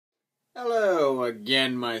Hello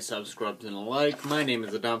again, my subscribers and alike. My name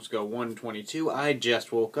is Adomsko122. I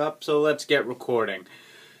just woke up, so let's get recording.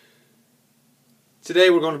 Today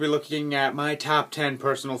we're going to be looking at my top 10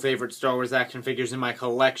 personal favorite Star Wars action figures in my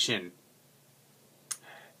collection.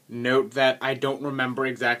 Note that I don't remember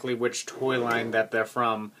exactly which toy line that they're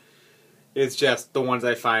from. It's just the ones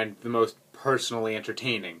I find the most personally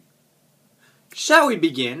entertaining. Shall we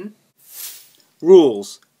begin?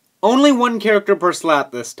 Rules. Only one character per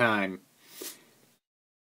slot this time.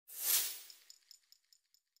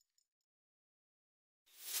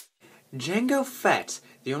 Jango Fett.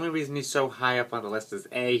 The only reason he's so high up on the list is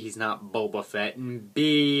A, he's not Boba Fett, and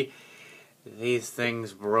B, these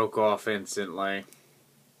things broke off instantly.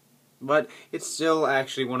 But it's still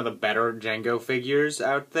actually one of the better Jango figures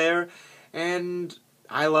out there, and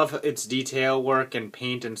I love its detail work and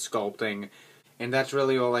paint and sculpting, and that's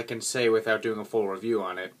really all I can say without doing a full review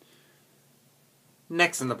on it.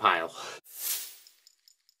 Next in the pile.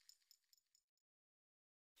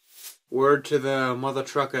 Word to the mother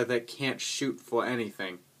trucker that can't shoot for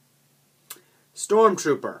anything.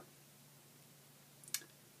 Stormtrooper.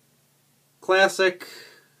 Classic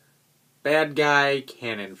bad guy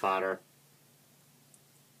cannon fodder.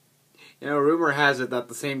 You know, rumor has it that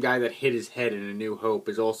the same guy that hit his head in A New Hope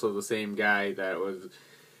is also the same guy that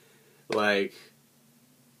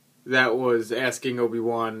was asking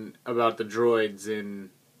Obi-Wan about the droids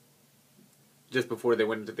just before they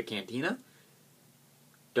went into the cantina.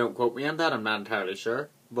 Don't quote me on that, I'm not entirely sure.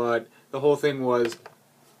 But the whole thing was,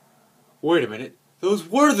 wait a minute, those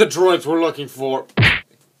were the droids we're looking for.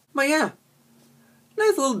 But yeah,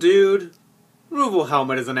 nice little dude. Removable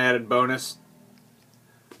helmet is an added bonus.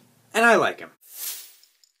 And I like him.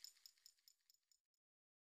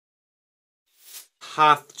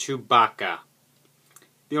 Hoth Chewbacca.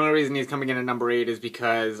 The only reason he's coming in at number 8 is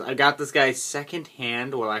because I got this guy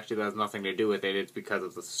second-hand. Well, actually, that has nothing to do with it. It's because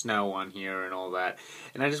of the snow on here and all that.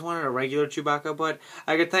 And I just wanted a regular Chewbacca, but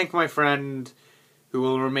I could thank my friend, who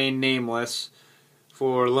will remain nameless,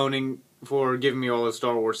 for giving me all the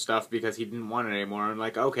Star Wars stuff because he didn't want it anymore. I'm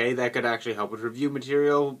like, okay, that could actually help with review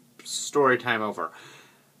material. Story time over.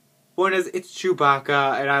 Point is, it's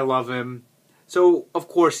Chewbacca, and I love him. So, of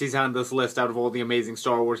course, he's on this list out of all the amazing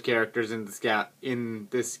Star Wars characters in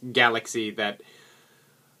this galaxy that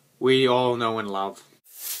we all know and love.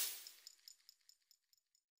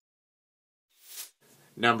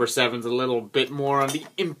 Number 7's a little bit more on the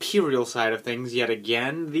Imperial side of things yet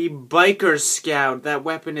again. The Biker Scout. That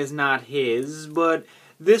weapon is not his, but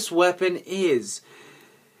this weapon is.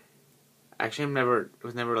 Actually,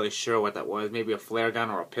 was never really sure what that was. Maybe a flare gun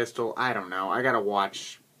or a pistol. I don't know. I gotta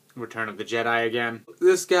watch Return of the Jedi again.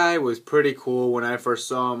 This guy was pretty cool when I first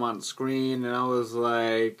saw him on screen, and I was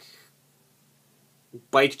like,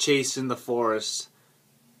 bike chase in the forest.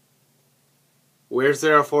 Where's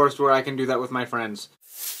there a forest where I can do that with my friends?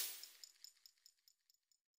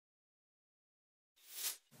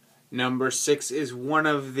 Number 6 is one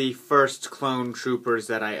of the first clone troopers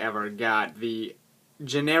that I ever got. The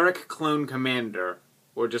generic Clone Commander,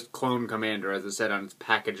 or just Clone Commander as it said on its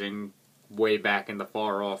packaging way back in the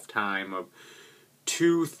far-off time of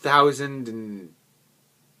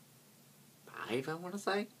 2005, I want to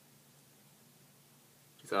say?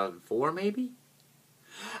 2004, maybe?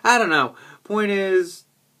 I don't know. Point is,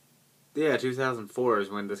 yeah, 2004 is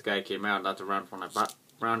when this guy came out. That's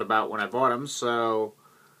roundabout when I bought him, so...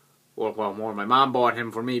 Well, more, my mom bought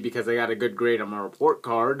him for me because I got a good grade on my report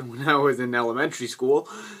card when I was in elementary school.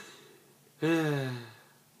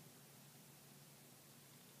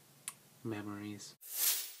 Memories.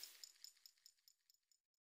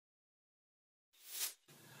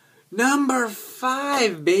 Number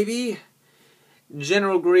 5, baby!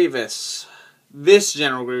 General Grievous. This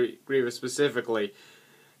General Grievous specifically.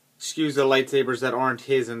 Excuse the lightsabers that aren't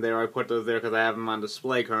his in there. I put those there because I have them on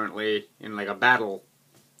display currently in like a battle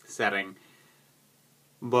setting.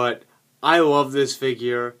 But I love this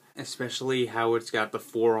figure, especially how it's got the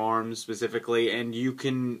 4 arms specifically, and you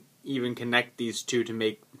can even connect these two to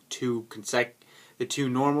make the 2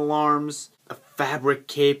 normal arms. A fabric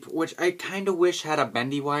cape, which I kind of wish had a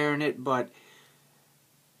bendy wire in it, but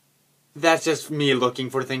that's just me looking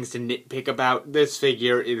for things to nitpick about. This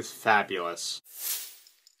figure is fabulous.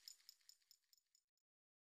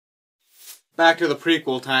 Back to the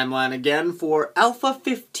prequel timeline again for Alpha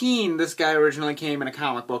 15. This guy originally came in a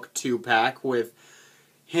comic book 2-pack with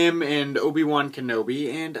him and Obi-Wan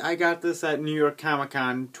Kenobi, and I got this at New York Comic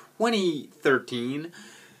Con 2013.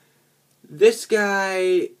 This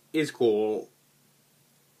guy is cool.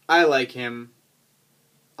 I like him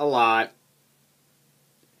a lot.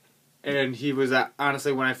 And he was,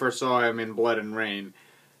 honestly, when I first saw him in Blood and Rain,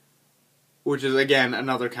 which is, again,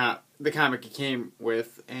 another the comic it came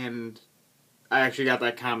with, and I actually got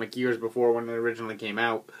that comic years before when it originally came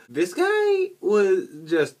out. This guy was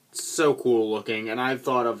just so cool looking, and I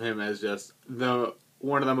thought of him as just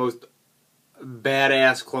one of the most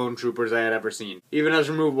badass clone troopers I had ever seen. Even as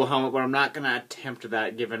removable helmet, but I'm not going to attempt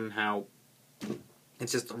that given how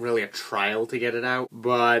it's just really a trial to get it out.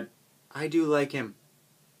 But I do like him.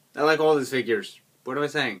 I like all his figures. What am I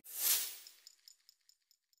saying?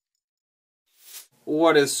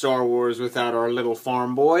 What is Star Wars without our little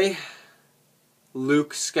farm boy?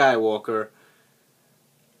 Luke Skywalker.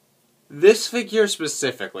 This figure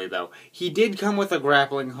specifically, though, he did come with a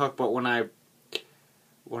grappling hook, but when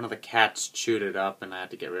one of the cats chewed it up and I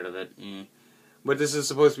had to get rid of it. But this is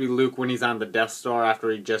supposed to be Luke when he's on the Death Star after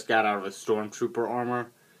he just got out of his Stormtrooper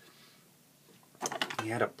armor. He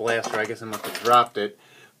had a blaster, I guess I must have dropped it.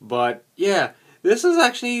 But, yeah, this is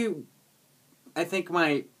actually, I think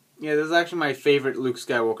this is actually my favorite Luke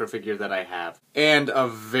Skywalker figure that I have. And a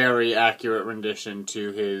very accurate rendition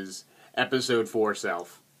to his Episode 4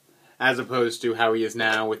 self. As opposed to how he is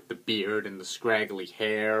now with the beard and the scraggly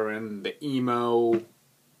hair and the emo,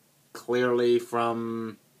 clearly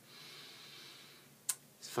from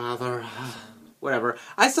his father. Whatever.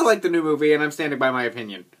 I still like the new movie and I'm standing by my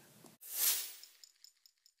opinion.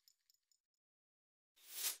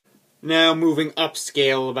 Now moving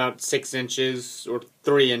upscale about 6 inches, or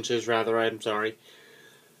 3 inches rather, I'm sorry.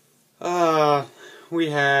 We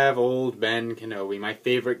have old Ben Kenobi, my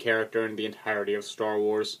favorite character in the entirety of Star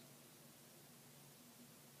Wars.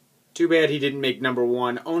 Too bad he didn't make number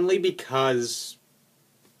 1, only because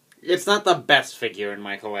it's not the best figure in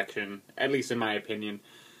my collection, at least in my opinion.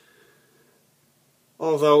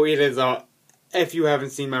 Although it is if you haven't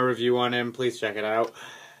seen my review on him, please check it out.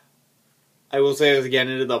 I will say this again,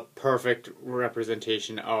 it is the perfect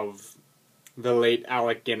representation of the late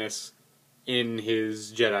Alec Guinness in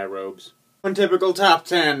his Jedi robes. One typical top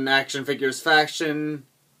 10 action figures faction.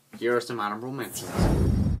 Here are some honorable mentions.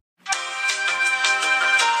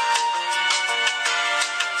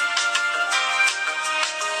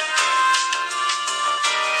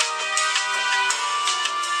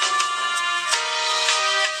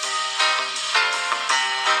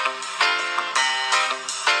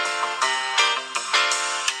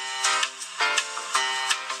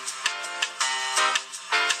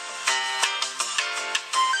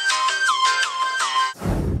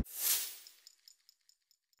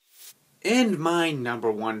 And my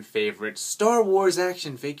number 1 favorite Star Wars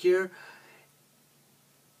action figure,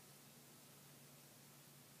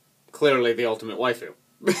 clearly the ultimate waifu.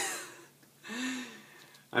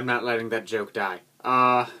 I'm not letting that joke die.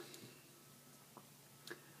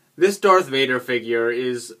 This Darth Vader figure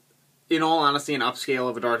is, in all honesty, an upscale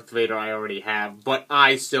of a Darth Vader I already have, but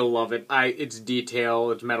I still love it. Its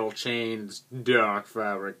detail, its metal chains, dark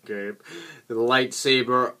fabric cape, the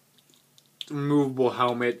lightsaber, removable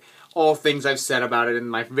helmet, all things I've said about it in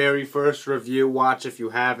my very first review. Watch if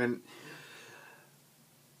you haven't.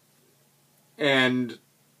 And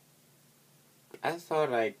I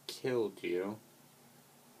thought I killed you.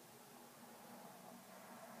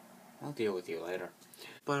 I'll deal with you later.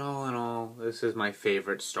 But all in all, this is my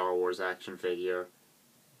favorite Star Wars action figure.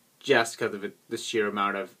 Just because of the sheer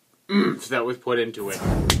amount of oomph that was put into it.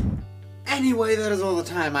 Anyway, that is all the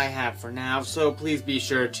time I have for now, so please be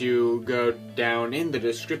sure to go down in the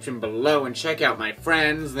description below and check out my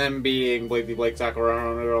friends, them being blazeeblake,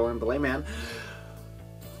 Sakura, Girl, and Belayman.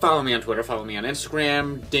 Follow me on Twitter, follow me on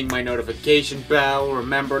Instagram, ding my notification bell,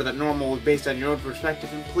 remember that normal is based on your own perspective,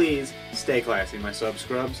 and please stay classy, my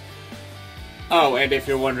sub-scrubs. Oh, and if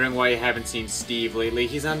you're wondering why you haven't seen Steve lately,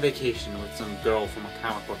 he's on vacation with some girl from a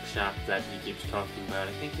comic book shop that he keeps talking about.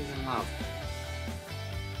 I think he's in love.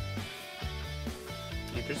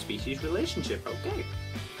 Interspecies relationship, okay.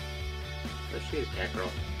 There she is, cat girl.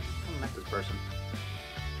 I haven't met this person.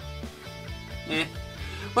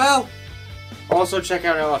 Well, also check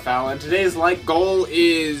out LFL, and today's like goal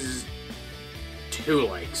is 2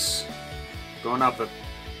 likes. Going up a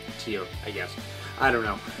tier, I guess. I don't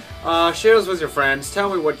know. Share this with your friends,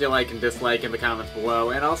 tell me what you like and dislike in the comments below,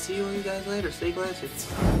 and I'll see you guys later. Stay classy.